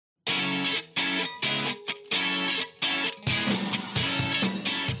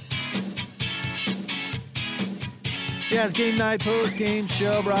Jazz Game Night post-game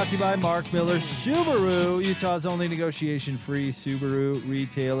show brought to you by Mark Miller Subaru, Utah's only negotiation-free Subaru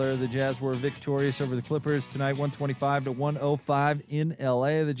retailer. The Jazz were victorious over the Clippers tonight, 125-105 in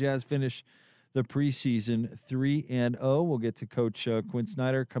L.A. The Jazz finish the preseason 3-0. We'll get to Coach Quinn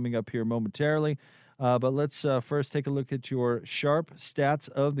Snyder coming up here momentarily. But let's first take a look at your sharp stats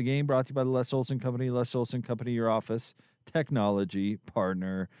of the game, brought to you by the Les Olson Company. Les Olson Company, your office technology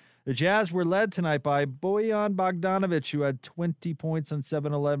partner. The Jazz were led tonight by Bojan Bogdanovic, who had 20 points on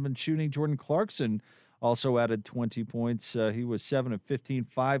 7-11 shooting. Jordan Clarkson also added 20 points. He was 7 of 15,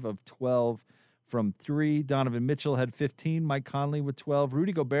 5 of 12 from 3. Donovan Mitchell had 15. Mike Conley with 12.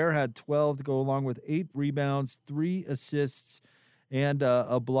 Rudy Gobert had 12 to go along with 8 rebounds, 3 assists, and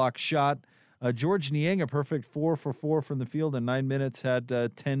a block shot. George Niang, a perfect 4 for 4 from the field in 9 minutes, had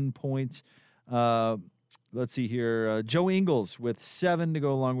 10 points. Let's see here. Joe Ingles with 7 to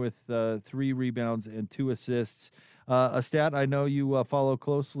go along with 3 rebounds and 2 assists. A stat I know you follow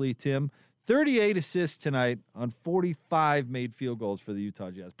closely, Tim. 38 assists tonight on 45 made field goals for the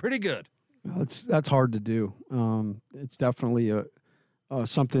Utah Jazz. Pretty good. That's hard to do. It's definitely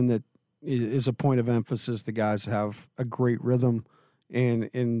something that is a point of emphasis. The guys have a great rhythm,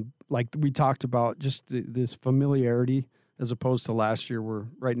 and like we talked about, just this familiarity as opposed to last year, where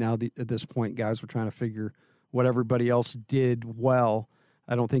right now at this point, guys were trying to figure what everybody else did well.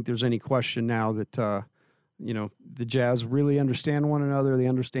 I don't think there's any question now that the Jazz really understand one another. They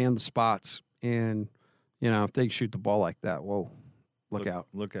understand the spots, and if they shoot the ball like that, whoa, look out.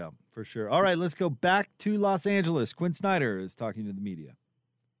 Look out, for sure. All right, let's go back to Los Angeles. Quinn Snyder is talking to the media.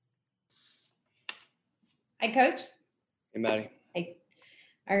 Hi, Coach. Hey, Maddie. Hey.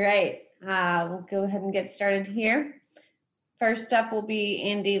 All right, we'll go ahead and get started here. First up will be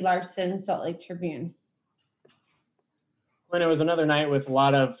Andy Larson, Salt Lake Tribune. When it was another night with a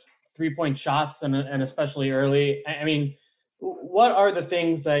lot of three-point shots and especially early. I mean, what are the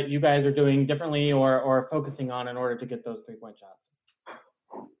things that you guys are doing differently or focusing on in order to get those three-point shots?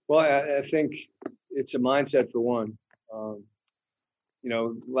 Well, I think it's a mindset for one.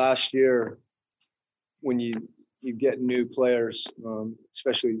 Last year when you get new players,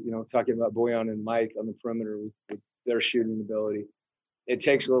 especially, talking about Bojan and Mike on the perimeter with their shooting ability, it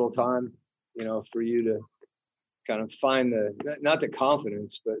takes a little time, for you to kind of find not the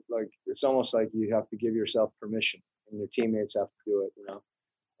confidence, but like, it's almost like you have to give yourself permission and your teammates have to do it,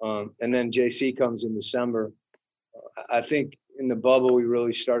 and then JC comes in December. I think in the bubble, we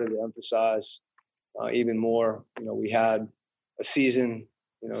really started to emphasize even more, we had a season,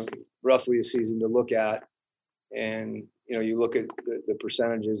 roughly a season to look at. And, you look at the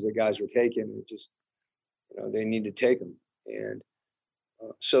percentages that guys were taking, it just, they need to take them. And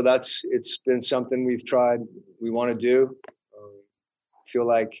so it's been something we've tried, we want to do. Feel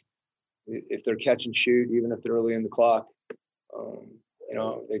like if they're catch and shoot, even if they're early in the clock,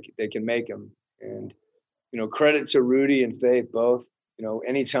 they can make them. And, credit to Rudy and Faith both.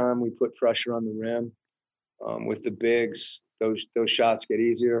 Anytime we put pressure on the rim with the bigs, those shots get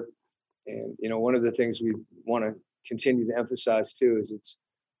easier. And, one of the things we want to continue to emphasize too is it's,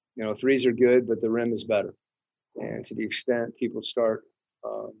 threes are good, but the rim is better. And to the extent people start,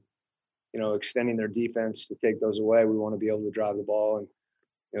 extending their defense to take those away, we want to be able to drive the ball,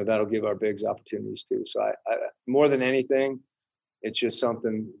 and, that'll give our bigs opportunities too. So I more than anything, it's just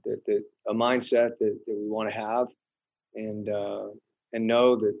something that a mindset that we want to have, and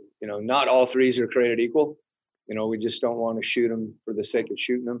know that, not all threes are created equal. We just don't want to shoot them for the sake of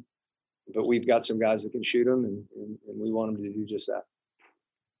shooting them. But we've got some guys that can shoot them, and we want them to do just that.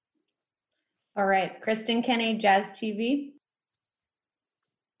 All right, Kristen Kenny, Jazz TV.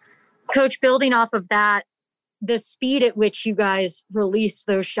 Coach, building off of that, the speed at which you guys released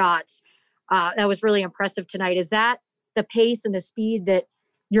those shots, that was really impressive tonight. Is that the pace and the speed that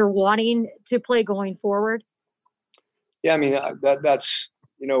you're wanting to play going forward? Yeah, I mean, that's,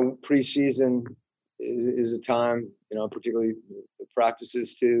 preseason is a time, particularly the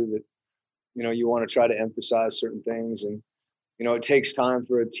practices too, that, you want to try to emphasize certain things. And, it takes time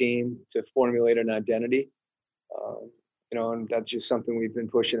for a team to formulate an identity, and that's just something we've been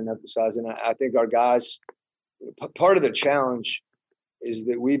pushing and emphasizing. I think our guys, part of the challenge is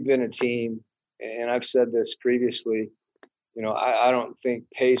that we've been a team, and I've said this previously, I don't think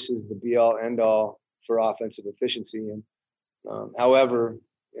pace is the be all end all for offensive efficiency. And however,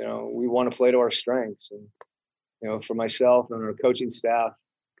 we want to play to our strengths. And, for myself and our coaching staff,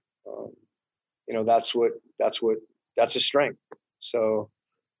 that's a strength. So,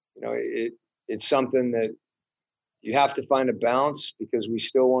 it's something that you have to find a balance, because we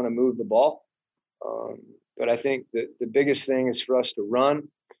still want to move the ball. But I think that the biggest thing is for us to run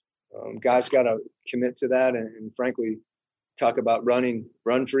Guys got to commit to that, and frankly, talk about run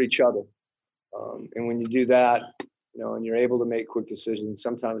for each other. And when you do that, and you're able to make quick decisions,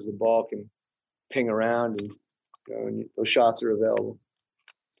 sometimes the ball can ping around, and those shots are available.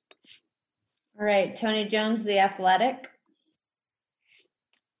 All right, Tony Jones, The Athletic.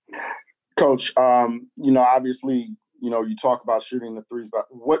 Coach, obviously, you talk about shooting the threes, but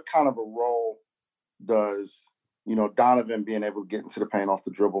what kind of a role does, Donovan being able to get into the paint off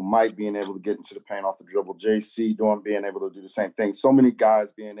the dribble, Mike being able to get into the paint off the dribble, JC being able to do the same thing, so many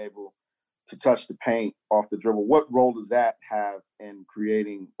guys being able to touch the paint off the dribble. What role does that have in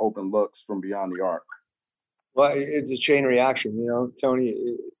creating open looks from beyond the arc? Well, it's a chain reaction,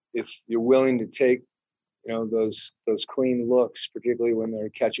 Tony. If you're willing to take, those clean looks, particularly when they're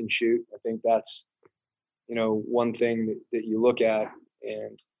catch and shoot, I think that's, one thing that you look at.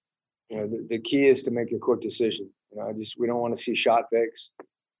 And, the key is to make a quick decision. We don't want to see shot fakes.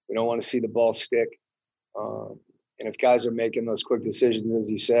 We don't want to see the ball stick. And if guys are making those quick decisions, as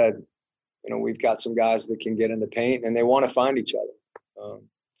you said, we've got some guys that can get in the paint and they want to find each other.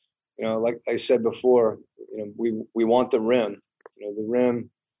 Like I said before, we want the rim. The rim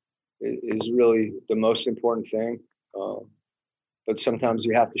is really the most important thing. But sometimes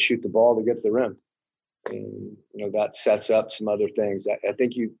you have to shoot the ball to get the rim. And, that sets up some other things. I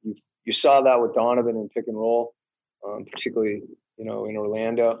think you saw that with Donovan in pick and roll, particularly, in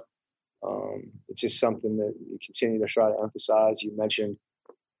Orlando. It's just something that you continue to try to emphasize. You mentioned,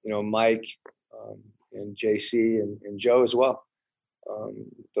 Mike and JC and Joe as well.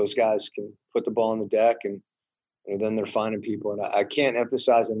 Those guys can put the ball on the deck and then they're finding people. And I can't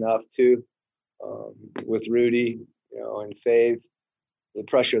emphasize enough too, with Rudy, and Fave, the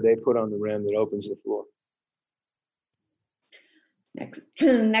pressure they put on the rim that opens the floor.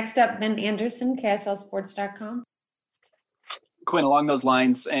 Next up, Ben Anderson, KSLSports.com. Quinn, along those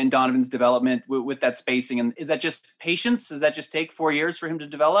lines and Donovan's development with that spacing, and is that just patience? Does that just take 4 years for him to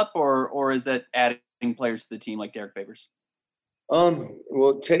develop, or is that adding players to the team like Derek Favors?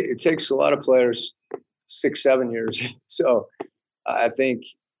 Well, it takes a lot of players 6-7 years. So I think,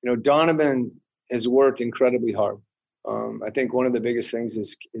 Donovan has worked incredibly hard. I think one of the biggest things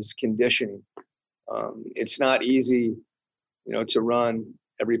is conditioning. It's not easy, to run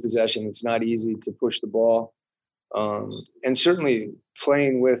every possession. It's not easy to push the ball. And certainly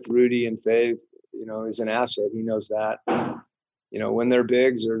playing with Rudy and Fave, is an asset. He knows that. When their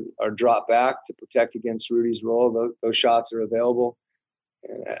bigs are dropped back to protect against Rudy's role, those shots are available.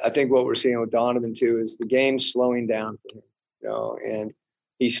 And I think what we're seeing with Donovan too is the game's slowing down for him, and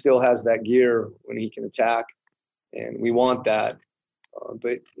he still has that gear when he can attack, and we want that.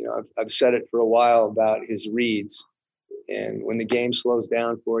 But I've said it for a while about his reads, and when the game slows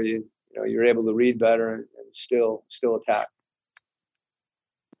down for you, you're able to read better and still attack.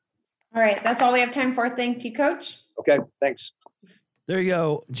 All right, that's all we have time for. Thank you, Coach. Okay, thanks. There you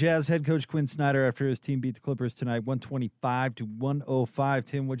go. Jazz head coach Quinn Snyder after his team beat the Clippers tonight, 125-105.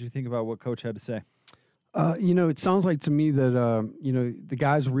 Tim, what did you think about what Coach had to say? It sounds like to me that, the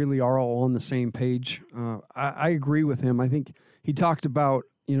guys really are all on the same page. I agree with him. I think he talked about,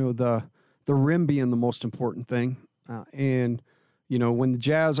 the rim being the most important thing. And when the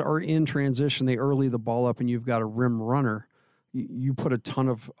Jazz are in transition, they early the ball up and you've got a rim runner, you put a ton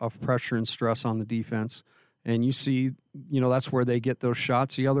of pressure and stress on the defense. And you see, that's where they get those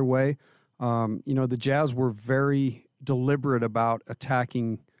shots. The other way, the Jazz were very deliberate about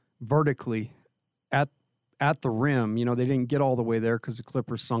attacking vertically at the rim. They didn't get all the way there because the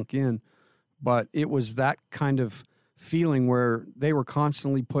Clippers sunk in. But it was that kind of feeling where they were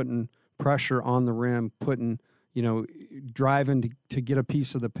constantly putting pressure on the rim, driving to get a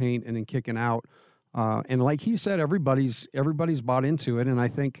piece of the paint and then kicking out. And like he said, everybody's bought into it. And I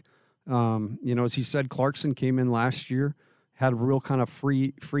think, as he said, Clarkson came in last year, had a real kind of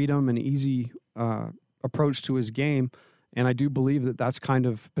freedom and easy approach to his game. And I do believe that that's kind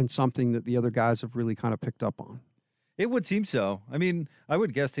of been something that the other guys have really kind of picked up on. It would seem so. I mean, I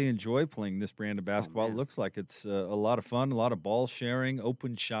would guess they enjoy playing this brand of basketball. It looks like it's a lot of fun, a lot of ball sharing,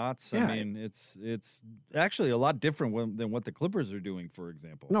 open shots. Yeah. I mean, it's actually a lot different than what the Clippers are doing, for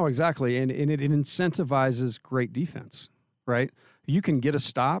example. No, exactly. And it incentivizes great defense, right? You can get a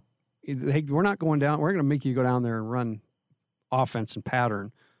stop. Hey, we're not going down. We're going to make you go down there and run offense and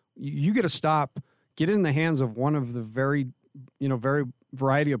pattern. You get a stop, get it in the hands of one of the very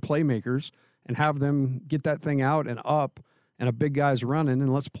variety of playmakers and have them get that thing out and up and a big guy's running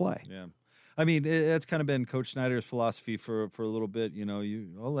and let's play. Yeah. I mean, that's kind of been Coach Snyder's philosophy for a little bit.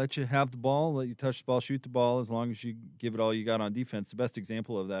 I'll let you have the ball, let you touch the ball, shoot the ball, as long as you give it all you got on defense. The best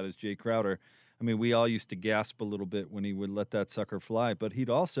example of that is Jay Crowder. I mean, we all used to gasp a little bit when he would let that sucker fly, but he'd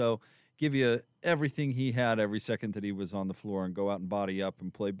also give you everything he had every second that he was on the floor and go out and body up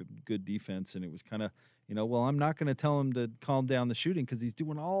and play good defense. And it was kind of, well, I'm not going to tell him to calm down the shooting because he's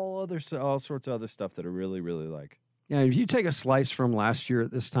doing all sorts of other stuff that I really, really like. Yeah, if you take a slice from last year at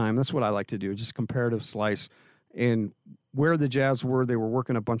this time, that's what I like to do, just comparative slice. And where the Jazz were, they were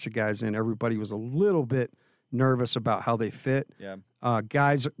working a bunch of guys in. Everybody was a little bit nervous about how they fit. Yeah.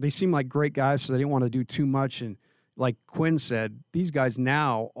 Guys, they seem like great guys, so they didn't want to do too much. And like Quinn said, these guys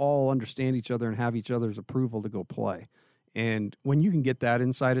now all understand each other and have each other's approval to go play. And when you can get that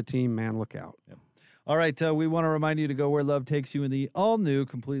inside a team, man, look out. Yep. All right, we want to remind you to go where love takes you in the all-new,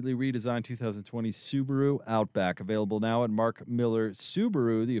 completely redesigned 2020 Subaru Outback. Available now at Mark Miller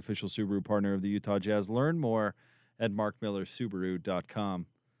Subaru, the official Subaru partner of the Utah Jazz. Learn more at markmillersubaru.com.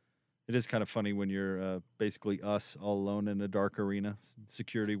 It is kind of funny when you're basically us all alone in a dark arena.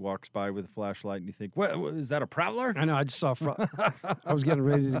 Security walks by with a flashlight, and you think, what is that, a prowler? I know, I just saw I was getting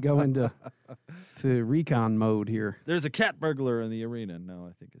ready to go into recon mode here. There's a cat burglar in the arena. No,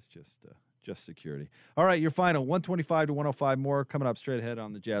 I think it's just security. All right, your final 125 to 105 more coming up straight ahead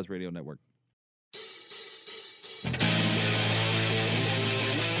on the Jazz Radio Network.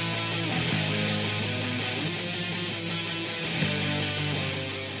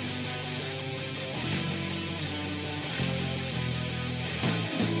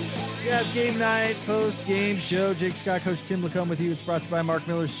 Jazz Game Night post-game show. Jake Scott, Coach Tim Lacomb with you. It's brought to you by Mark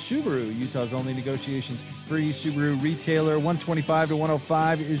Miller Subaru, Utah's only negotiation-free Subaru retailer. 125 to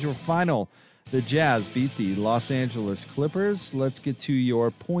 105 is your final. The Jazz beat the Los Angeles Clippers. Let's get to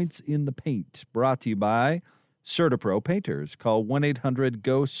your points in the paint. Brought to you by CertaPro Painters. Call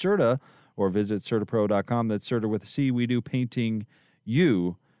 1-800-GO-CERTA or visit CertaPro.com. That's Certa with a C. We do painting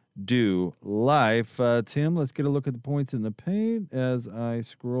you do life. Tim, let's get a look at the points in the paint as I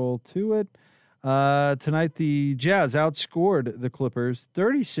scroll to it. Tonight, the Jazz outscored the Clippers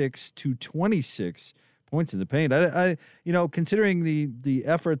 36 to 26 points in the paint. I considering the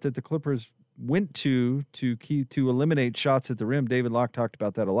effort that the Clippers went to eliminate shots at the rim, David Locke talked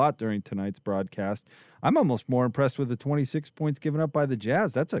about that a lot during tonight's broadcast. I'm almost more impressed with the 26 points given up by the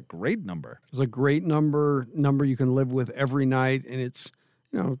Jazz. That's a great number. It's a great number you can live with every night, and it's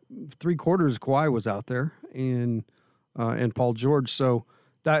 3/4 Kawhi was out there and Paul George. So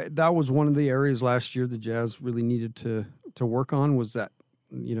that was one of the areas last year the Jazz really needed to work on, was that,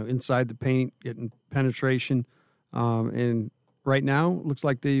 inside the paint, getting penetration. And right now looks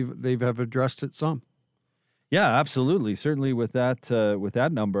like they've have addressed it some. Yeah, absolutely. Certainly with that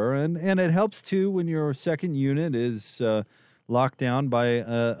number. And it helps too when your second unit is locked down by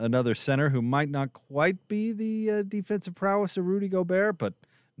another center who might not quite be the defensive prowess of Rudy Gobert, but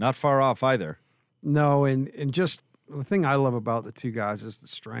not far off either. No, and just the thing I love about the two guys is the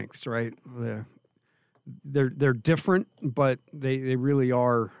strengths, right? They're different, but they really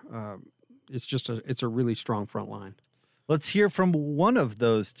are. It's a really strong front line. Let's hear from one of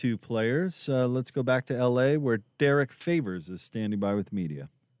those two players. Let's go back to L.A., where Derek Favors is standing by with media.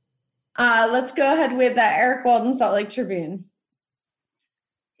 Let's go ahead with Eric Walden, Salt Lake Tribune.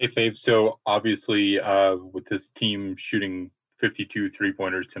 Hey, Fave. So obviously, with this team shooting 52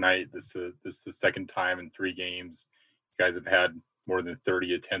 three-pointers tonight, this is the second time in 3 games. You guys have had more than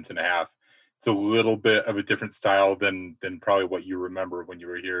 30 attempts and a half. It's a little bit of a different style than probably what you remember when you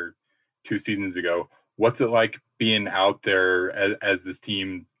were here 2 seasons ago. What's it like being out there as this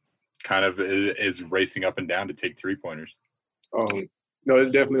team kind of is racing up and down to take three-pointers? No,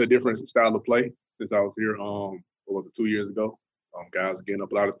 it's definitely a different style of play since I was here. 2 years ago? Guys are getting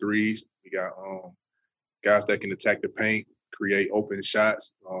up a lot of threes. We got guys that can attack the paint, create open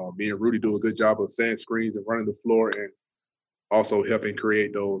shots. Me and Rudy do a good job of setting screens and running the floor, and also helping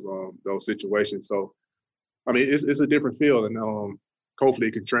create those situations. So, I mean, it's a different feel, and hopefully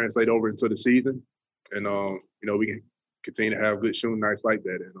it can translate over into the season. And we can continue to have good shooting nights like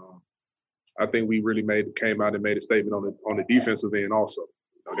that. And I think we really came out and made a statement on the defensive end also.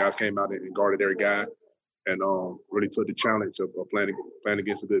 Guys came out and guarded their guy, and really took the challenge of playing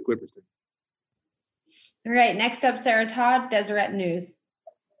against a good Clippers team. All right, next up, Sarah Todd, Deseret News.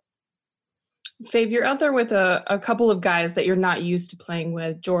 Fave, you're out there with a couple of guys that you're not used to playing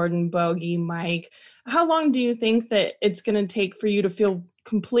with, Jordan, Bogey, Mike. How long do you think that it's going to take for you to feel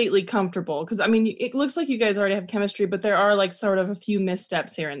completely comfortable? Because, I mean, it looks like you guys already have chemistry, but there are like sort of a few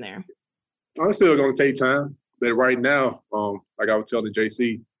missteps here and there. It's still going to take time. But right now, like I was telling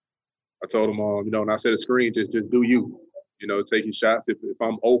JC, I told him, when I set a screen, just do you. taking shots. If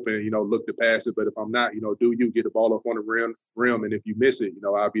I'm open, look to pass it. But if I'm not, do you get the ball up on the rim, and if you miss it,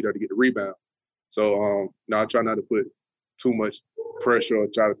 I'll be there to get the rebound. So, I try not to put too much pressure or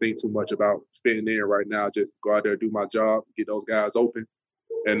try to think too much about fitting in right now. Just go out there, do my job, get those guys open.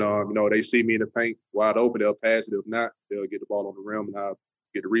 And, they see me in the paint wide open, they'll pass it. If not, they'll get the ball on the rim and I'll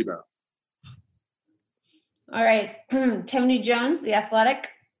get the rebound. All right. Tony Jones, The Athletic.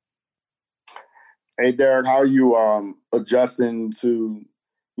 Hey, Derek, how are you adjusting to,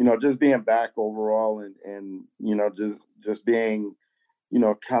 just being back overall and just being,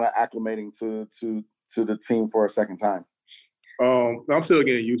 kind of acclimating to the team for a second time? I'm still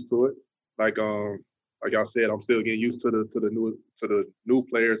getting used to it. Like y'all said, I'm still getting used to the new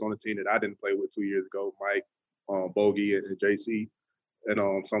players on the team that I didn't play with 2 years ago, Mike, Bogey, and JC,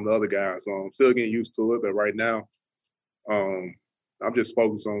 and some of the other guys. So I'm still getting used to it, but right now, I'm just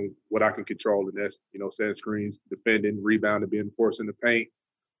focused on what I can control, and that's setting screens, defending, rebounding, being forced in the paint,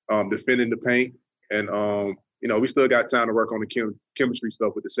 defending the paint, and we still got time to work on the chemistry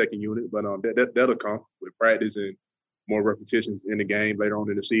stuff with the second unit, but that'll come with practice and more repetitions in the game later on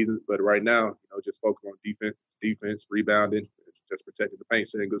in the season. But right now, just focus on defense, rebounding, just protecting the paint,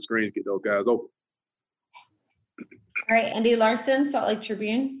 setting good screens, get those guys open. All right, Andy Larson, Salt Lake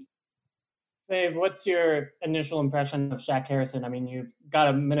Tribune. Dave, what's your initial impression of Shaq Harrison? I mean, you've got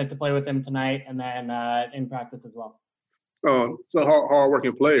a minute to play with him tonight and then in practice as well. It's a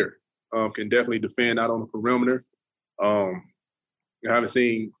hard-working player. Can definitely defend out on the perimeter. I haven't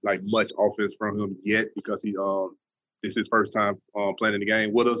seen much offense from him yet because this is his first time playing in the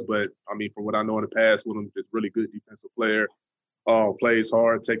game with us. But I mean, from what I know in the past with him, just really good defensive player. Plays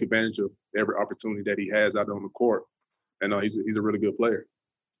hard, take advantage of every opportunity that he has out on the court, and he's a really good player.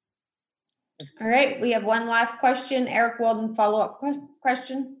 All right, we have one last question. Eric Walden, follow-up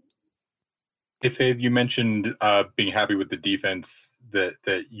question. Hey, Fave, you mentioned being happy with the defense that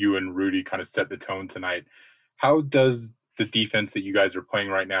you and Rudy kind of set the tone tonight. How does the defense that you guys are playing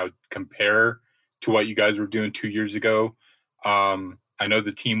right now compare to what you guys were doing 2 years ago? I know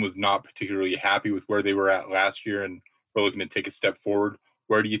the team was not particularly happy with where they were at last year, and we're looking to take a step forward.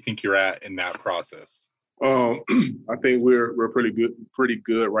 Where do you think you're at in that process? I think we're pretty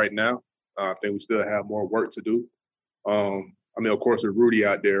good right now. I think we still have more work to do. Of course, with Rudy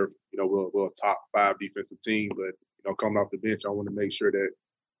out there, we're a top 5 defensive team, but coming off the bench, I want to make sure that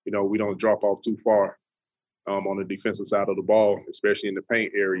we don't drop off too far on the defensive side of the ball, especially in the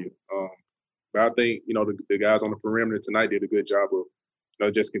paint area. But I think the guys on the perimeter tonight did a good job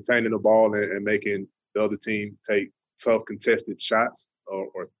of just containing the ball and making the other team take tough contested shots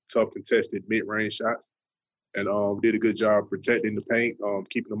or tough contested mid-range shots. And did a good job protecting the paint,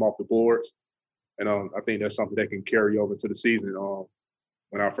 keeping them off the boards. And I think that's something that can carry over to the season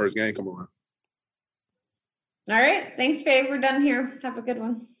when our first game come around. All right. Thanks, Faye. We're done here. Have a good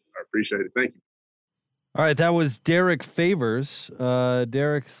one. I appreciate it. Thank you. All right, that was Derek Favors.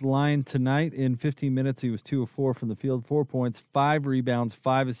 Derek's line tonight in 15 minutes. He was 2 of 4 from the field, 4 points, 5 rebounds,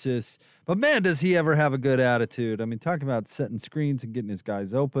 5 assists. But, man, does he ever have a good attitude. I mean, talking about setting screens and getting his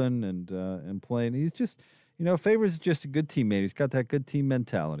guys open and playing. He's just – Favors is just a good teammate. He's got that good team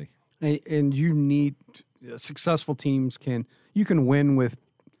mentality. And you need successful teams can win with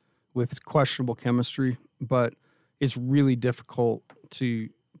questionable chemistry, but it's really difficult to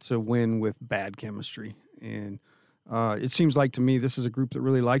win with bad chemistry. And it seems like to me this is a group that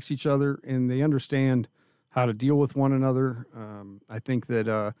really likes each other and they understand how to deal with one another. I think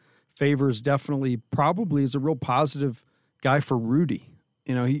that Favors probably is a real positive guy for Rudy.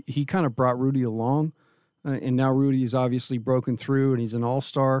 He kind of brought Rudy along. And now Rudy's obviously broken through and he's an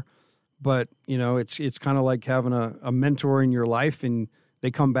all-star. But, it's kind of like having a mentor in your life and they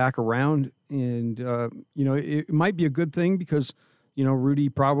come back around. And, it might be a good thing because, Rudy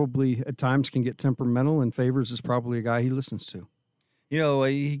probably at times can get temperamental and Favors is probably a guy he listens to.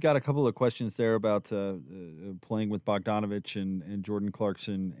 He got a couple of questions there about playing with Bogdanovich and Jordan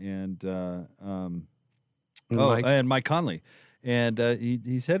Clarkson and Mike Conley. And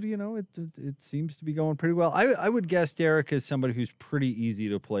he said, it seems to be going pretty well. I would guess Derek is somebody who's pretty easy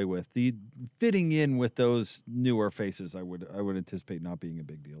to play with. The fitting in with those newer faces, I would anticipate not being a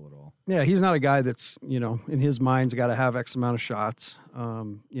big deal at all. Yeah, he's not a guy that's, in his mind's got to have X amount of shots.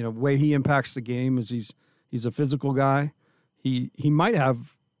 The way he impacts the game is he's a physical guy. He might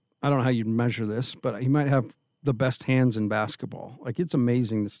have, I don't know how you'd measure this, but he might have the best hands in basketball. Like, it's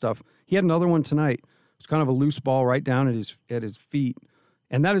amazing, the stuff. He had another one tonight. It's kind of a loose ball right down at his feet.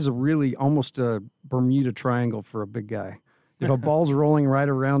 And that is a really almost a Bermuda Triangle for a big guy. If a ball's rolling right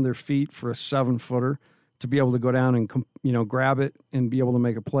around their feet for a 7-footer, to be able to go down and, grab it and be able to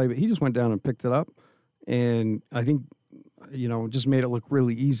make a play. But he just went down and picked it up. And I think just made it look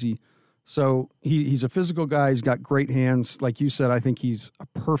really easy. So he's a physical guy. He's got great hands. Like you said, I think he's a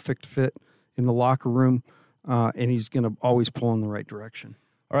perfect fit in the locker room, and he's going to always pull in the right direction.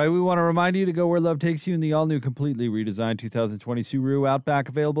 All right, we want to remind you to go where love takes you in the all-new, completely redesigned 2020 Subaru Outback,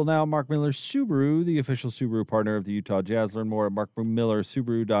 available now. Mark Miller Subaru, the official Subaru partner of the Utah Jazz. Learn more at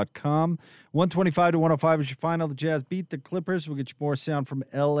markmillersubaru.com. 125 to 105 is your final. The Jazz beat the Clippers. We'll get you more sound from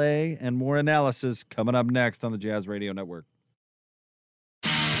L.A. and more analysis coming up next on the Jazz Radio Network.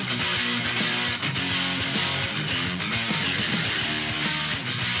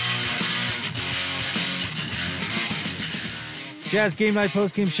 Jazz Game Night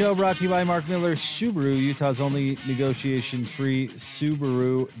Postgame Show brought to you by Mark Miller Subaru, Utah's only negotiation-free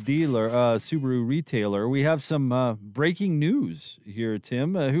Subaru dealer, Subaru retailer. We have some breaking news here,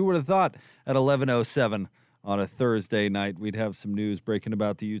 Tim. Who would have thought at 11:07 on a Thursday night we'd have some news breaking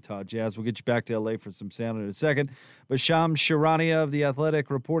about the Utah Jazz? We'll get you back to L.A. for some sound in a second. But Shams Charania of The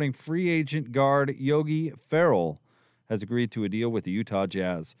Athletic reporting free agent guard Yogi Ferrell has agreed to a deal with the Utah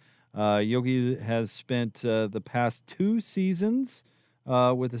Jazz. Yogi has spent the past 2 seasons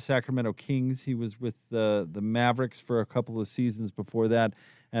with the Sacramento Kings. He was with the Mavericks for a couple of seasons before that,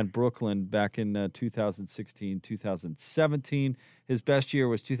 and Brooklyn back in 2016, 2017. His best year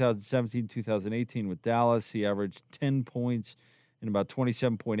was 2017, 2018 with Dallas. He averaged 10 points in about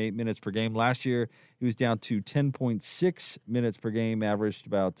 27.8 minutes per game. Last year, he was down to 10.6 minutes per game, averaged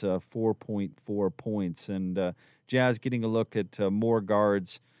about 4.4 points. And Jazz getting a look at more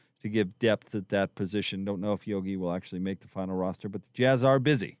guards to give depth at that position. Don't know if Yogi will actually make the final roster, but the Jazz are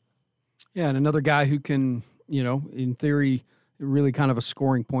busy. Yeah, and another guy who can, in theory, really kind of a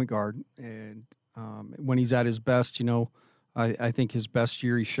scoring point guard. And when he's at his best, I think his best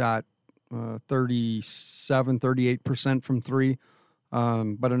year he shot 38% from three.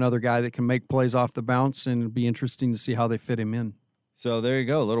 But another guy that can make plays off the bounce, and it'd be interesting to see how they fit him in. So there you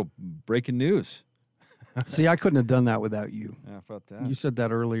go, a little breaking news. See, I couldn't have done that without you. Yeah, about that. You said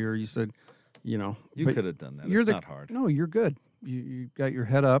that earlier. You said, You could have done that. It's not hard. No, you're good. You got your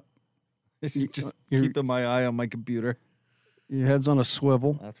head up. You're just keeping my eye on my computer. Your head's on a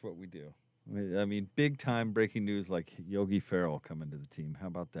swivel. That's what we do. I mean, big-time breaking news like Yogi Ferrell coming to the team. How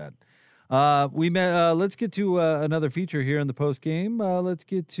about that? Let's get to another feature here in the post game. Let's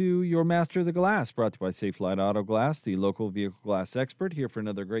get to your Master of the Glass, brought to you by Safelite Auto Glass, the local vehicle glass expert, here for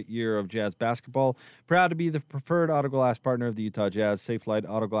another great year of Jazz basketball. Proud to be the preferred auto glass partner of the Utah Jazz. Safelite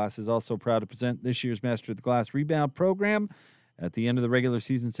Auto Glass is also proud to present this year's Master of the Glass rebound program. At the end of the regular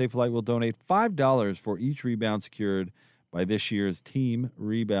season, Safelite will donate $5 for each rebound secured by this year's team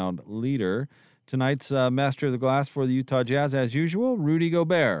rebound leader. Tonight's Master of the Glass for the Utah Jazz, as usual, Rudy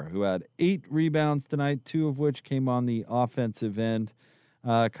Gobert, who had 8 rebounds tonight, 2 of which came on the offensive end.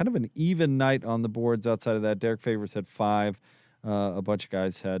 Kind of an even night on the boards outside of that. Derek Favors had 5. A bunch of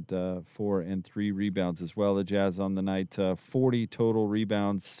guys had 4 and 3 rebounds as well. The Jazz on the night, 40 total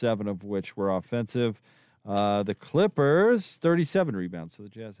rebounds, 7 of which were offensive. The Clippers, 37 rebounds. So the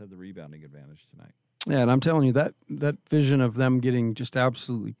Jazz had the rebounding advantage tonight. Yeah, and I'm telling you, that vision of them getting just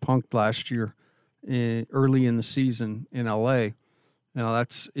absolutely punked last year, early in the season in LA,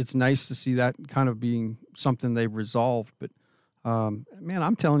 it's nice to see that kind of being something they've resolved. But man,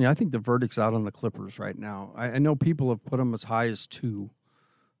 I'm telling you, I think the verdict's out on the Clippers right now. I know people have put them as high as 2,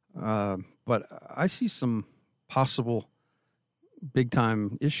 but I see some possible big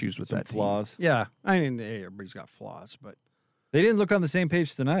time issues with that flaws. Team. Yeah, I mean, hey, everybody's got flaws, but they didn't look on the same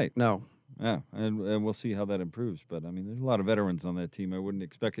page tonight. No. Yeah, and we'll see how that improves. But, I mean, there's a lot of veterans on that team. I wouldn't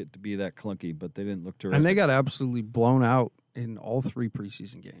expect it to be that clunky, but they didn't look terrific. And they got absolutely blown out in all 3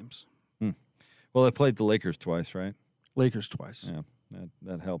 preseason games. Well, they played the Lakers twice, right? Lakers twice. Yeah,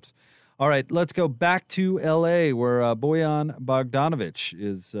 that helps. All right, let's go back to L.A. where Bojan Bogdanovic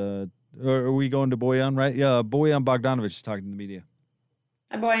is or are we going to Bojan, right? Yeah, Bojan Bogdanovic is talking to the media.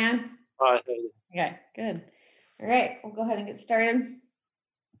 Hi, Bojan. Hi. Okay, good. All right, we'll go ahead and get started.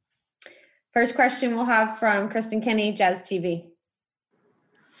 First question we'll have from Kristen Kenny, Jazz TV.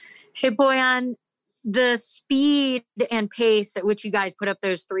 Hey, Bojan, the speed and pace at which you guys put up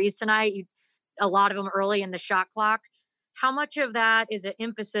those threes tonight, a lot of them early in the shot clock. How much of that is an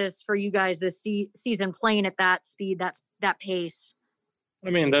emphasis for you guys this season playing at that speed, that pace? I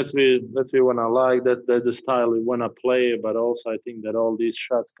mean, that's what I like, that the style we want to play, but also I think that all these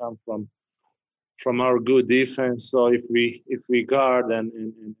shots come from our good defense. So if we guard and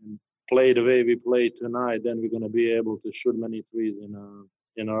play the way we play tonight, then we're going to be able to shoot many threes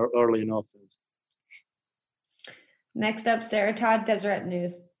in our early in offense. Next up, Sarah Todd, Deseret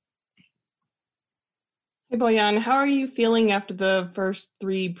News. Hey, Boyan, how are you feeling after the first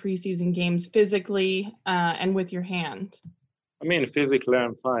 3 preseason games physically and with your hand? I mean, physically,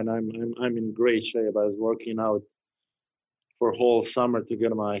 I'm fine. I'm in great shape. I was working out for whole summer to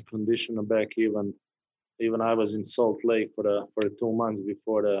get my conditioner back. Even I was in Salt Lake for the 2 months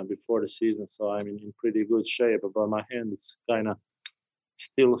before the season, so I'm in pretty good shape. But my hand is kind of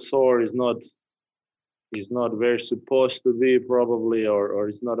still sore. Is not where it's supposed to be probably, or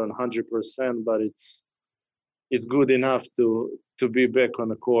it's not 100%, but it's good enough to be back on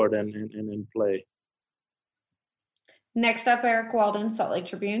the court and play. Next up, Eric Walden, Salt Lake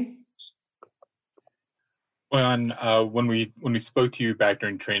Tribune. Well, when we spoke to you back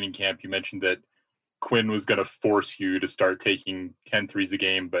during training camp, you mentioned that Quinn was going to force you to start taking 10 threes a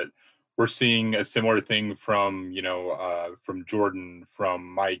game, but we're seeing a similar thing from from Jordan, from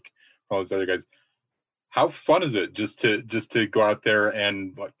Mike, from all those other guys. How fun is it just to go out there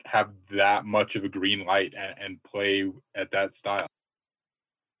and like have that much of a green light and play at that style?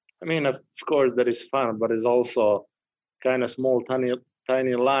 I mean, of course, that is fun, but it's also kind of small,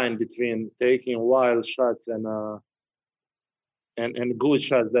 tiny line between taking wild shots and good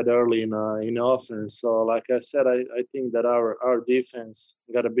shots that early in offense. So, like I said, I think that our defense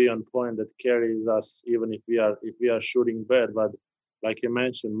got to be on point that carries us, even if we are shooting bad. But like you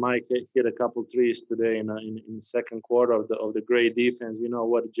mentioned, Mike hit a couple threes today in the second quarter of the great defense. We know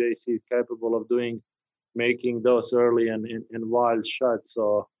what JC is capable of doing, making those early and wild shots.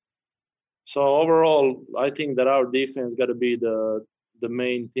 So overall, I think that our defense got to be the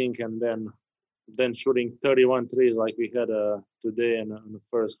main thing, and then shooting 31 threes like we had today in the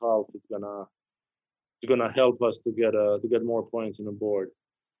first half, it's gonna help us to get more points on the board.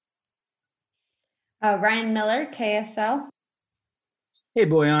 Ryan Miller, KSL. Hey,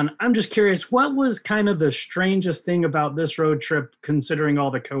 Boyan, I'm just curious, what was kind of the strangest thing about this road trip, considering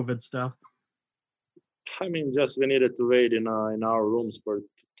all the COVID stuff? I mean, just we needed to wait in our rooms for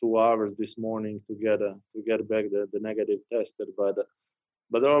 2 hours this morning to get back the negative tested, but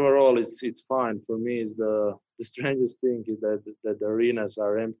overall it's fine. For me, is the strangest thing is that the arenas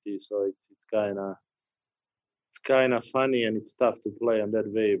are empty, so it's kind of funny and it's tough to play in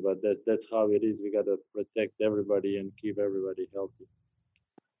that way, but that's how it is. We got to protect everybody and keep everybody healthy.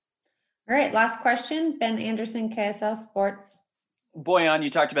 All right, last question, Ben Anderson, KSL Sports. Boyan, you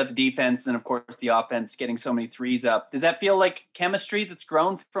talked about the defense and, of course, the offense getting so many threes up. Does that feel like chemistry that's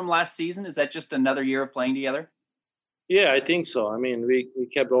grown from last season? Is that just another year of playing together? Yeah, I think so. I mean, we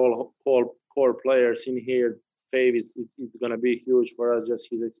kept all core players in here. Fave is going to be huge for us, just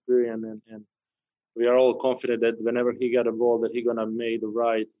his experience, and we are all confident that whenever he got a ball, that he's going to make the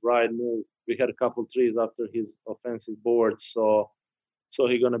right move. We had a couple threes after his offensive board, so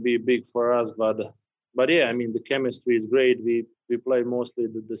he's going to be big for us. But yeah, I mean, the chemistry is great. We play mostly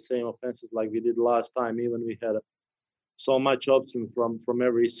the same offenses like we did last time. Even we had so much option from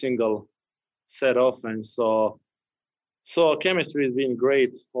every single set offense. So chemistry has been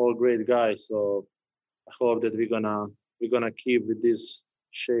great. All great guys. So I hope that we're gonna keep with this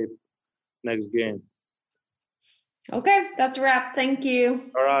shape next game. Okay, that's a wrap. Thank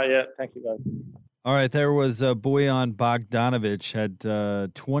you. All right. Yeah. Thank you, guys. All right, there was Boyan Bogdanovic,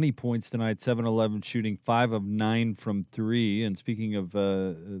 had 20 points tonight, 7-11 shooting, 5 of 9 from 3. And speaking of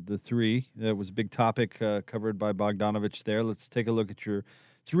the 3, that was a big topic covered by Bogdanovic there. Let's take a look at your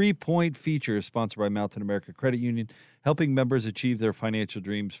 3-point feature, sponsored by Mountain America Credit Union, helping members achieve their financial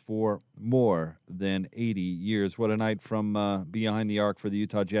dreams for more than 80 years. What a night from behind the arc for the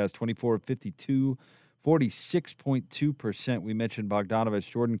Utah Jazz, 24 of 52. 46.2%. We mentioned Bogdanovic.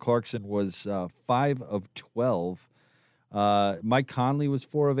 Jordan Clarkson was 5 of 12. Mike Conley was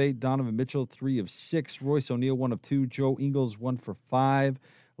 4 of 8. Donovan Mitchell, 3 of 6. Royce O'Neal, 1 of 2. Joe Ingles, 1 for 5.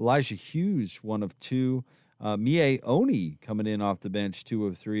 Elijah Hughes, 1 of 2. Mie Oni coming in off the bench, 2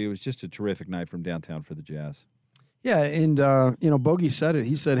 of 3. It was just a terrific night from downtown for the Jazz. Yeah, and Bogey said it.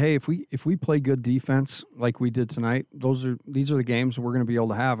 He said, "Hey, if we play good defense like we did tonight, these are the games we're going to be able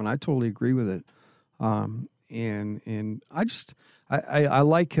to have." And I totally agree with it. And I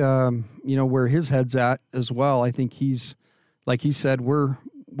like where his head's at as well. I think he's, like he said,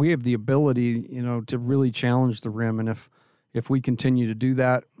 we have the ability to really challenge the rim, and if we continue to do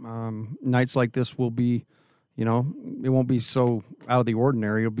that, nights like this will be, it won't be so out of the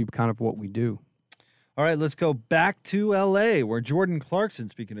ordinary. It'll be kind of what we do. All right, let's go back to L.A., where Jordan Clarkson,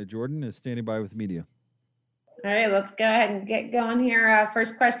 speaking of Jordan, is standing by with media. All right, let's go ahead and get going here.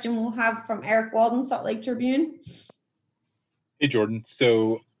 First question we'll have from Eric Walden, Salt Lake Tribune. Hey, Jordan.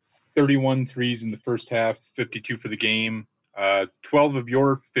 So 31 threes in the first half, 52 for the game. 12 of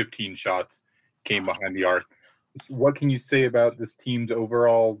your 15 shots came behind the arc. What can you say about this team's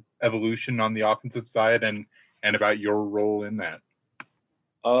overall evolution on the offensive side and about your role in that?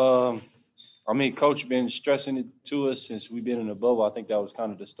 I mean, Coach been stressing it to us since we've been in the bubble. I think that was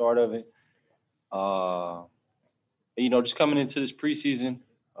kind of the start of it. Just coming into this preseason,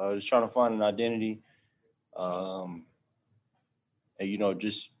 just trying to find an identity,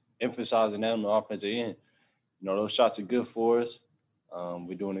 just emphasizing that on the offensive end. Those shots are good for us.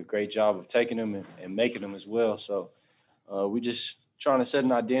 We're doing a great job of taking them and making them as well. So we're just trying to set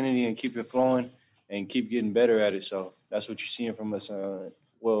an identity and keep it flowing and keep getting better at it. So that's what you're seeing from us. That's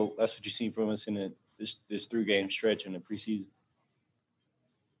what you've seen from us in this 3-game stretch in the preseason.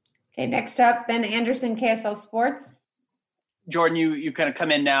 Okay, next up, Ben Anderson, KSL Sports. Jordan, you kind of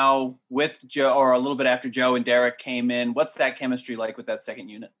come in now with Joe, or a little bit after Joe and Derek came in. What's that chemistry like with that second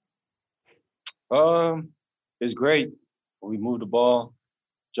unit? It's great. We move the ball.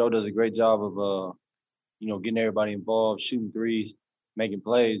 Joe does a great job of, getting everybody involved, shooting threes, making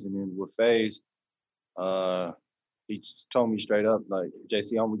plays, and then with Faves, he just told me straight up, like,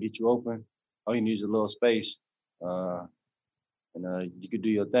 JC, I'm gonna get you open. All you need is a little space, and you could do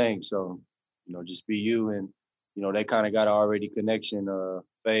your thing. So, just be you. And they kind of got an already connection,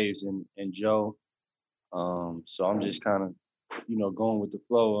 Faves and Joe. So I'm just kind of, going with the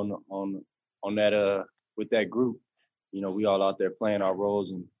flow on that with that group. We all out there playing our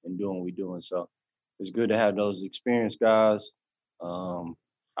roles and doing what we're doing. So it's good to have those experienced guys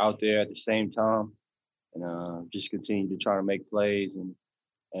out there at the same time, and just continue to try to make plays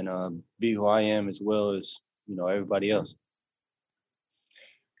and be who I am as well as everybody else.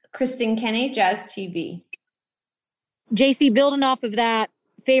 Kristen Kenny, Jazz TV. JC, building off of that,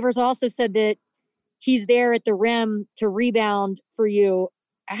 Favors also said that he's there at the rim to rebound for you.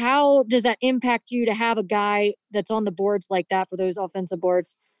 How does that impact you to have a guy that's on the boards like that for those offensive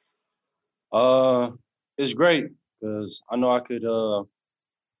boards? It's great because I know I could,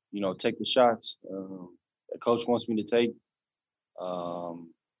 take the shots that coach wants me to take,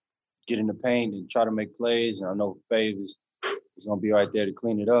 get in the paint and try to make plays. And I know Fave is going to be right there to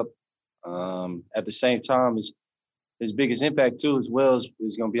clean it up. At the same time, his biggest impact too, as well,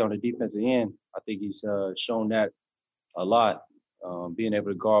 is going to be on the defensive end. I think he's shown that a lot, being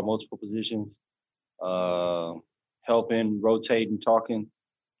able to guard multiple positions, helping, rotating, talking.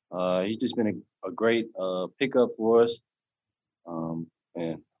 He's just been a great pickup for us,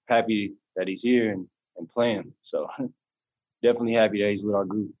 and happy that he's here and playing. So definitely happy that he's with our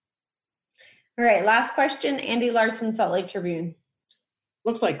group. All right, last question, Andy Larson, Salt Lake Tribune.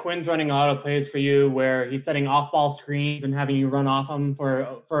 Looks like Quinn's running a lot of plays for you where he's setting off-ball screens and having you run off them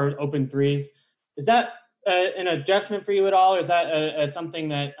for open threes. Is that an adjustment for you at all, or is that something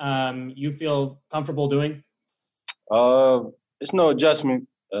that you feel comfortable doing? It's no adjustment.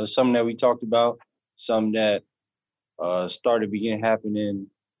 Something that we talked about, something that started beginning happening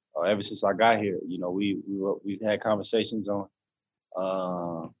ever since I got here. We've had conversations on,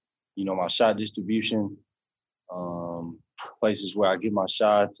 my shot distribution, places where I get my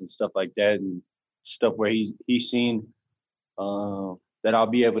shots and stuff like that, and stuff where he's seen that I'll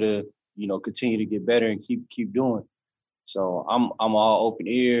be able to, continue to get better and keep doing. So I'm all open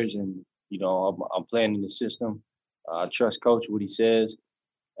ears, and I'm playing in the system. I trust Coach what he says,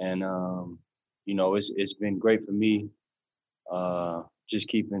 and it's been great for me. Just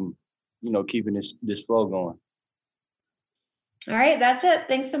keeping this flow going. All right, that's it.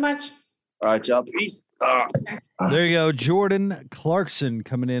 Thanks so much. All right, y'all. Peace. There you go. Jordan Clarkson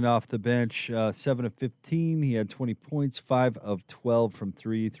coming in off the bench, 7 of 15. He had 20 points, 5 of 12 from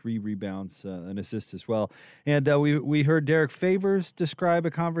 3 rebounds, an assist as well. And we heard Derek Favors describe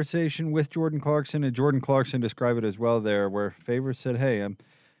a conversation with Jordan Clarkson, and Jordan Clarkson described it as well there, where Favors said, hey,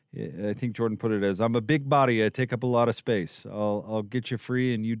 I think Jordan put it as, I'm a big body. I take up a lot of space. I'll get you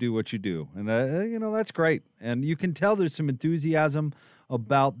free, and you do what you do. And, that's great. And you can tell there's some enthusiasm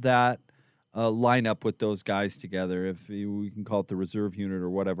about that lineup with those guys together. If we can call it the reserve unit or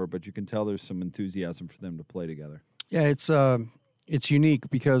whatever, but you can tell there's some enthusiasm for them to play together. Yeah, it's unique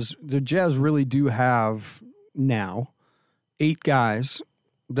because the Jazz really do have now 8 guys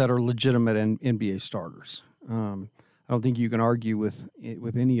that are legitimate NBA starters. I don't think you can argue with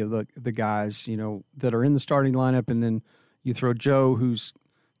any of the guys, that are in the starting lineup, and then you throw Joe, who's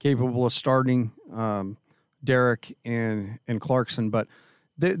capable of starting, Derek and Clarkson, but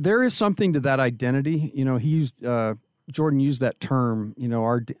there is something to that identity. Jordan used that term.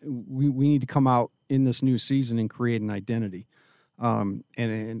 We need to come out in this new season and create an identity.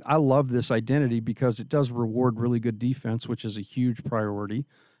 And I love this identity because it does reward really good defense, which is a huge priority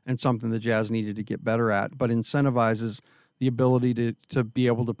and something the Jazz needed to get better at, but incentivizes the ability to be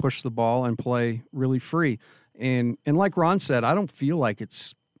able to push the ball and play really free. And like Ron said, I don't feel like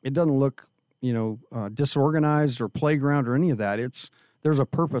it's it doesn't look, disorganized or playground or any of that. There's a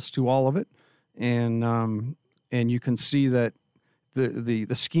purpose to all of it, and you can see that the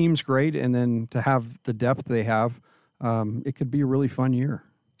scheme's great, and then to have the depth they have, it could be a really fun year.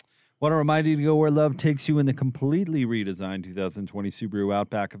 Want to remind you to go where love takes you in the completely redesigned 2020 Subaru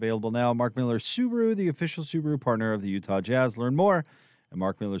Outback. Available now. Mark Miller Subaru, the official Subaru partner of the Utah Jazz. Learn more at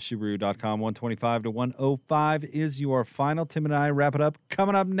markmillersubaru.com. 125 to 105 is your final. Tim and I wrap it up.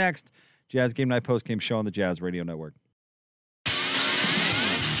 Coming up next, Jazz Game Night postgame show on the Jazz Radio Network.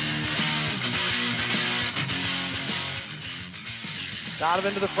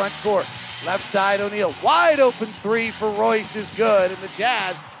 Donovan to the front court. Left side, O'Neal. Wide open three for Royce is good. And the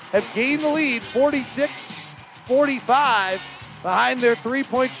Jazz have gained the lead 46-45 behind their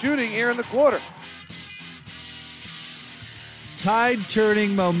three-point shooting here in the quarter.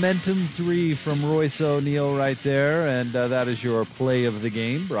 Tide-turning momentum three from Royce O'Neal right there. And that is your play of the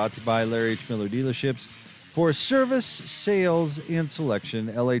game, brought to you by Larry H. Miller Dealerships. For service, sales, and selection,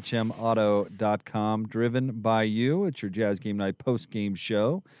 LHMauto.com. Driven by you. It's your Jazz Game Night post-game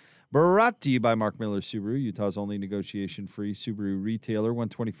show. Brought to you by Mark Miller Subaru, Utah's only negotiation-free Subaru retailer.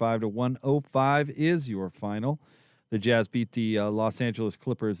 125 to 105 is your final. The Jazz beat the Los Angeles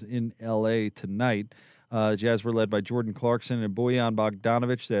Clippers in L.A. tonight. Jazz were led by Jordan Clarkson and Bojan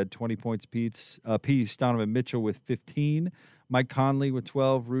Bogdanovic. They had 20 points apiece. Donovan Mitchell with 15. Mike Conley with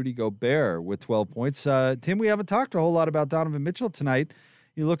 12. Rudy Gobert with 12 points. Tim, we haven't talked a whole lot about Donovan Mitchell tonight.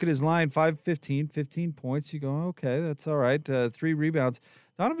 You look at his line, 5-15, 15 points. You go, okay, that's all right. 3 rebounds.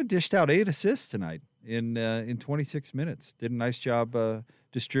 Donovan dished out 8 assists tonight in 26 minutes. Did a nice job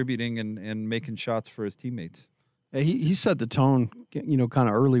distributing and making shots for his teammates. He set the tone, kind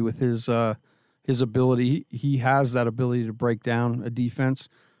of early with his ability. He has that ability to break down a defense.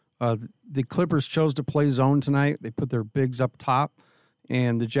 The Clippers chose to play zone tonight. They put their bigs up top,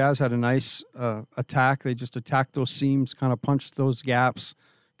 and the Jazz had a nice attack. They just attacked those seams, kind of punched those gaps,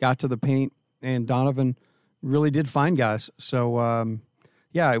 got to the paint, and Donovan really did find guys. So,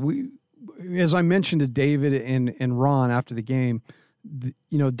 as I mentioned to David and Ron after the game,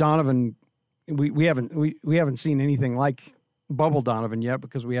 Donovan, we haven't seen anything like bubble Donovan yet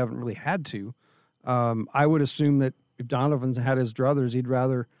because we haven't really had to. I would assume that if Donovan's had his druthers, he'd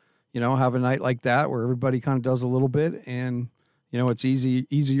rather, have a night like that where everybody kind of does a little bit, and it's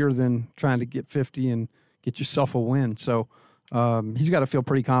easier than trying to get 50 and get yourself a win. So he's got to feel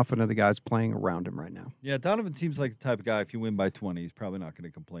pretty confident of the guys playing around him right now. Yeah, Donovan seems like the type of guy, if you win by 20, he's probably not going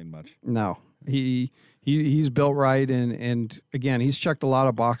to complain much. No, he's built right, and again, he's checked a lot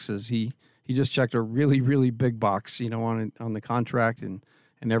of boxes. He just checked a really, really big box, on the contract and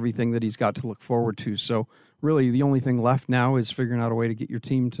everything that he's got to look forward to. So really the only thing left now is figuring out a way to get your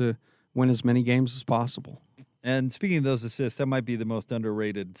team to win as many games as possible. And speaking of those assists, that might be the most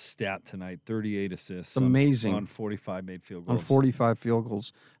underrated stat tonight, 38 assists. Amazing. On 45 made field goals. On 45 field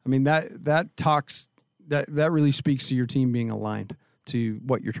goals. I mean, that really speaks to your team being aligned to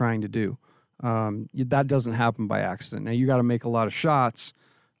what you're trying to do. That doesn't happen by accident. Now, you got to make a lot of shots,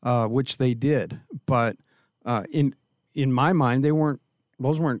 which they did. But in my mind,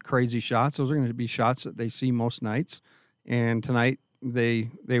 those weren't crazy shots. Those are going to be shots that they see most nights. And tonight, they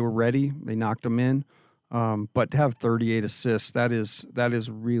were ready. They knocked them in. But to have 38 assists, that is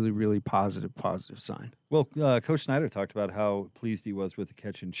really, really positive sign. Well, Coach Snyder talked about how pleased he was with the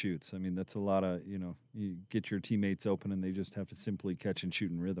catch and shoots. I mean, that's a lot of, you get your teammates open and they just have to simply catch and shoot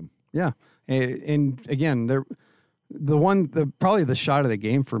in rhythm. Yeah. And again, probably the shot of the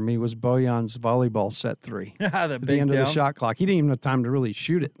game for me was Bojan's volleyball set 3. At the end of the shot clock. He didn't even have time to really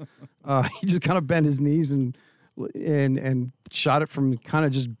shoot it. He just kind of bent his knees and shot it from kind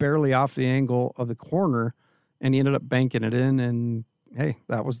of just barely off the angle of the corner, and he ended up banking it in, and hey,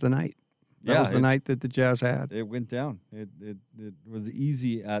 that was the night. That was the night that the Jazz had. It went down. It was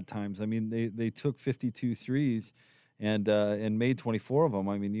easy at times. I mean, they took 52 threes and made 24 of them.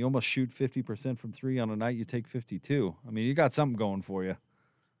 I mean, you almost shoot 50% from 3 on a night you take 52. I mean, you got something going for you.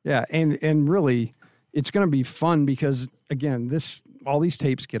 Yeah, and really, it's going to be fun because, again, all these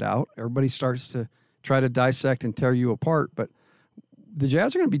tapes get out. Everybody starts to try to dissect and tear you apart. But the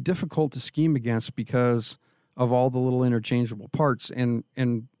Jazz are going to be difficult to scheme against because of all the little interchangeable parts and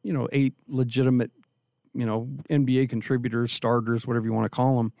 8 legitimate, NBA contributors, starters, whatever you want to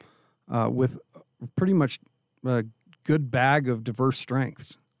call them, with pretty much a good bag of diverse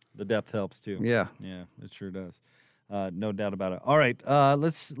strengths. The depth helps too. Yeah. Yeah, it sure does. No doubt about it. All right,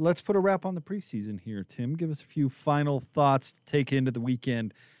 let's put a wrap on the preseason here. Tim, give us a few final thoughts to take into the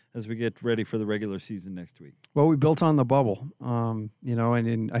weekend as we get ready for the regular season next week. Well, we built on the bubble,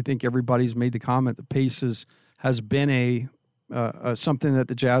 and I think everybody's made the comment the pace has been a something that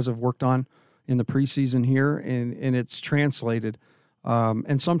the Jazz have worked on in the preseason here, and it's translated.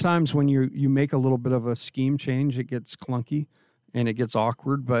 And sometimes when you make a little bit of a scheme change, it gets clunky and it gets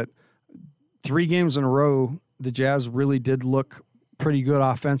awkward. But 3 games in a row, the Jazz really did look pretty good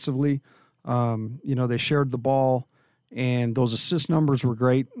offensively. They shared the ball, and those assist numbers were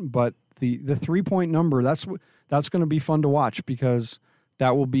great. But the 3-point number, that's going to be fun to watch, because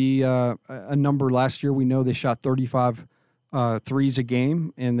that will be a number. Last year, we know they shot 35 threes a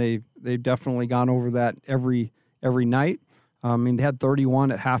game, and they've definitely gone over that every night. They had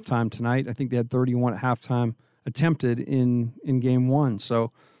 31 at halftime tonight. I think they had 31 at halftime attempted in game 1.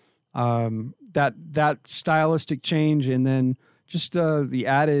 So that stylistic change, and then just the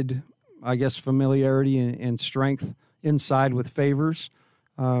added, I guess, familiarity and strength inside with Favors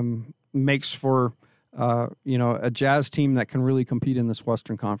makes for a Jazz team that can really compete in this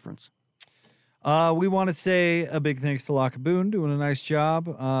Western Conference. We want to say a big thanks to Lacomb, doing a nice job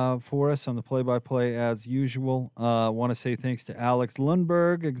for us on the play-by-play as usual. Want to say thanks to Alex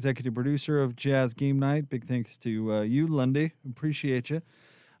Lundberg, executive producer of Jazz Game Night. Big thanks to you, Lundy. Appreciate you.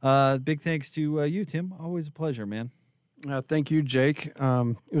 Big thanks to you, Tim. Always a pleasure, man. Thank you, Jake.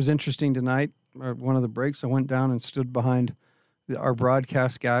 It was interesting tonight. One of the breaks, I went down and stood behind our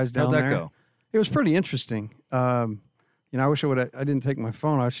broadcast guys down there. How'd that go? It was pretty interesting. I wish I didn't take my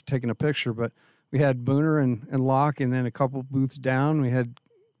phone. I was taking a picture, but we had Booner and Locke, and then a couple booths down, we had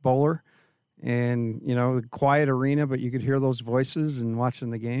Bowler, and, the quiet arena, but you could hear those voices and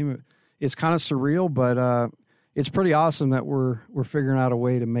watching the game. It's kind of surreal, but it's pretty awesome that we're figuring out a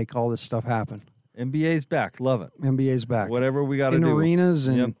way to make all this stuff happen. NBA's back. Love it. NBA's back. Whatever we got to in do. arenas,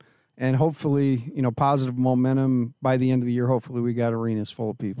 and Yep. and hopefully, positive momentum by the end of the year. Hopefully we got arenas full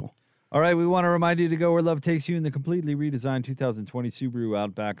of people. All right, we want to remind you to go where love takes you in the completely redesigned 2020 Subaru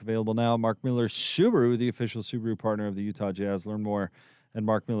Outback, available now. Mark Miller Subaru, the official Subaru partner of the Utah Jazz. Learn more at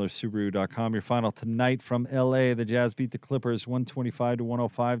markmillersubaru.com. Your final tonight from L.A. The Jazz beat the Clippers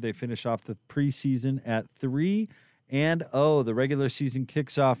 125-105. They finish off the preseason at 3-0. The regular season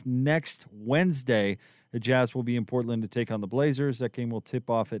kicks off next Wednesday. The Jazz will be in Portland to take on the Blazers. That game will tip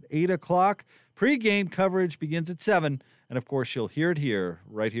off at 8 o'clock. Pre-game coverage begins at 7. And, of course, you'll hear it here,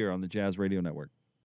 right here on the Jazz Radio Network.